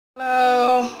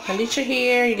Hello, EDITIOR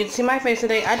here. You can see my face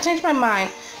today. I changed my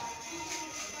mind.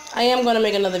 I am going to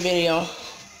make another video.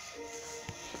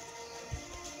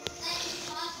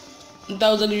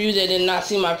 Those of you that did not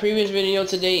see my previous video,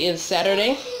 today is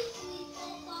Saturday,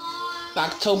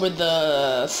 October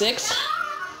the 6th.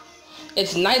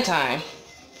 It's nighttime.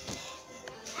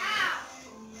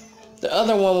 The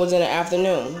other one was in the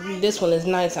afternoon. This one is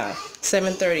nighttime.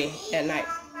 7:30 at night.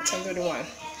 10:31.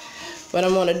 What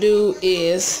I'm going to do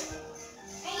is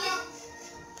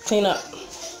clean up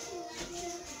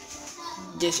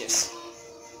dishes.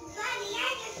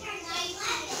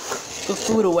 Put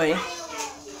food away.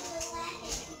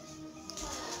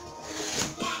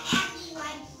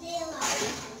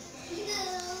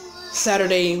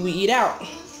 Saturday we eat out.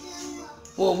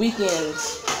 Well,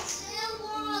 weekends.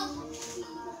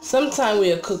 Sometimes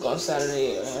we'll cook on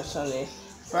Saturday or Sunday.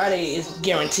 Friday is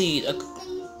guaranteed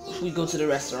we go to the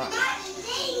restaurant.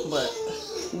 But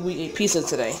we ate pizza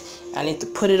today. I need to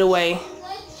put it away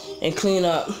and clean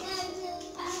up.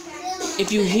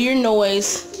 If you hear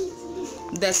noise,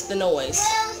 that's the noise.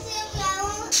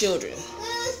 Children.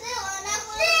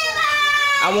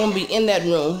 I won't be in that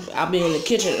room. I'll be in the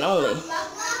kitchen only.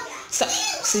 So,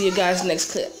 see you guys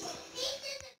next clip.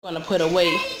 I'm gonna put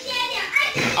away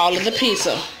all of the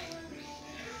pizza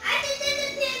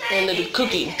and the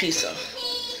cookie pizza,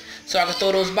 so I can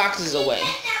throw those boxes away.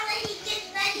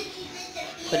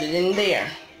 Put it in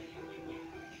there.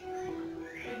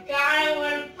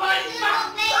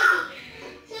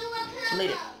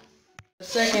 Later. The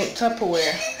second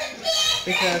Tupperware,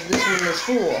 because this one is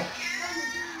full.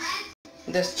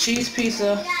 That's cheese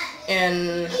pizza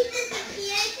and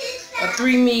a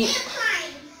 3-meat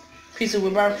pizza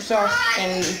with barbecue sauce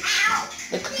and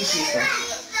the cookie pizza.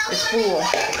 It's full.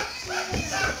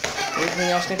 Everything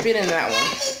else can fit in that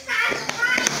one.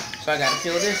 So I gotta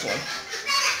fill this one.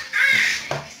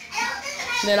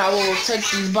 Then I will take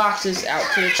these boxes out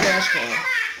to the trash can.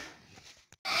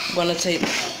 I'm gonna take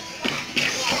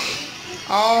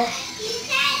all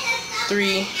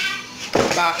 3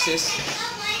 boxes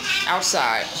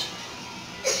outside.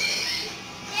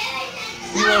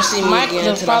 You want to see Mike,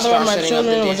 the father of my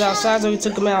children, was outside, so we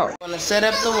took him out. I'm gonna set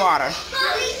up the water.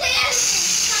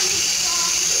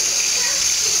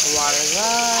 The water's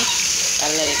on.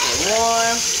 Gotta let it get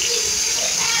warm.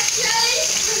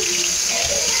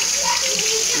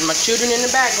 My children in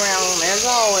the background, as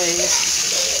always.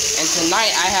 And tonight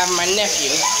I have my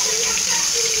nephew,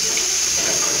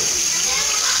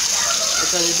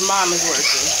 because his mom is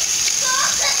working.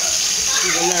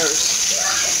 She's a nurse.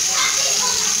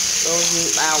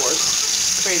 Those hours,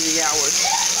 crazy hours.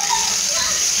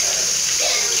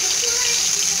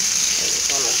 I'm just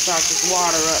gonna start this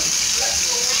water up.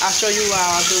 I'll show you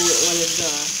how I'll do it when it's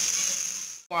done.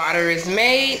 Water is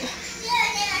made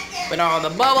with all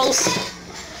the bubbles.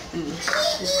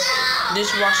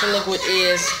 This dishwashing liquid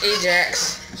is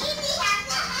Ajax,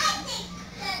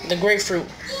 the grapefruit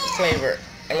flavor.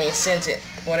 I mean scented,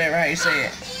 whatever how you say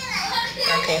it.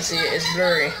 I can't see it, it's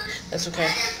blurry. That's okay.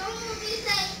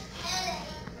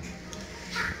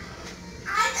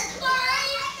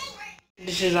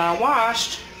 Dishes are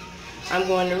washed. I'm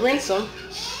going to rinse them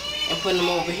and put them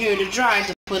over here to dry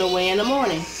to put away in the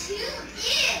morning.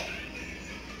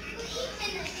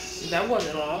 That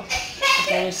wasn't long.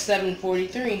 It's only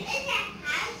 7:43.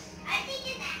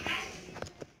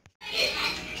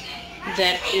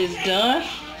 That is done.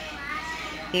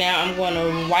 Now I'm going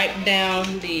to wipe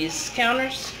down these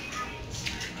counters.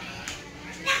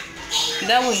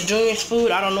 That was Junior's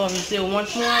food. I don't know if he still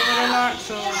wants more of it or not,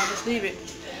 so I'll just leave it.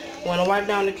 I'm going to wipe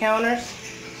down the counters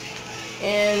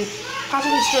and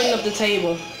possibly straighten up the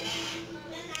table.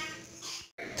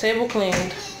 Table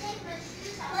cleaned.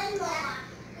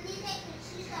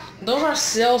 Those are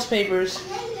sales papers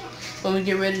when we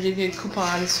get ready to get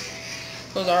coupons.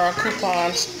 Those are our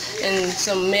coupons and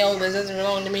some mail that doesn't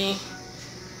belong to me.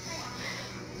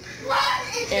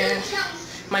 And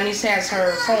my niece has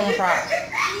her phone prop.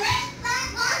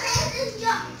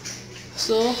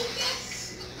 So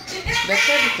that's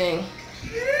everything.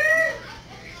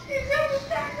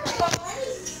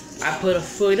 I put a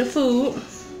foot of food,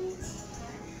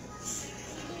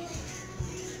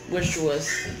 which was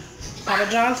Papa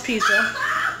John's pizza.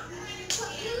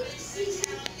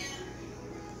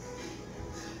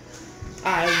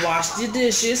 I washed the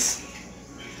dishes.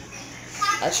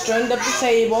 I straightened up the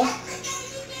table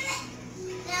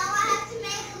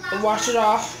and washed it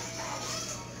off.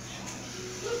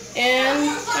 And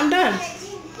I'm done.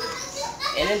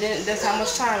 And that's how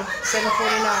much time?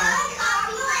 7:49.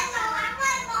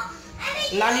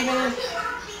 Not even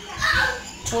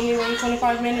 20,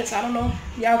 25 minutes. I don't know.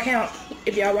 Y'all count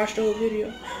if y'all watch the whole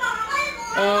video.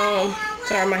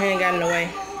 Sorry, my hand got in the way.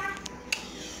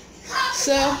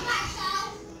 So,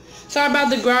 sorry about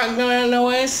the background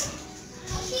noise.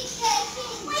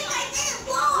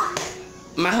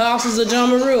 My house is a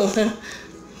Jamaroo.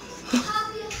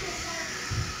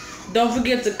 Don't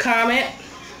forget to comment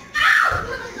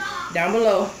down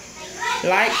below.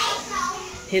 Like,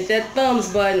 hit that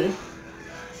thumbs button.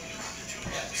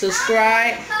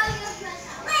 Subscribe.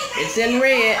 It's in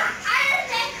red.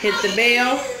 Hit the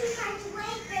bell.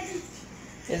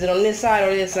 Is it on this side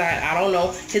or this side? I don't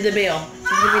know. Hit the bell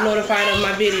so you can be notified of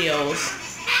my videos.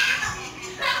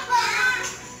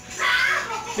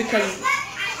 Because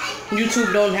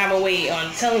YouTube don't have a way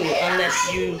on telling you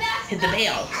unless you hit the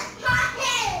bell.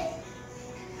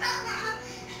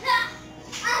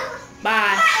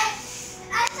 Bye.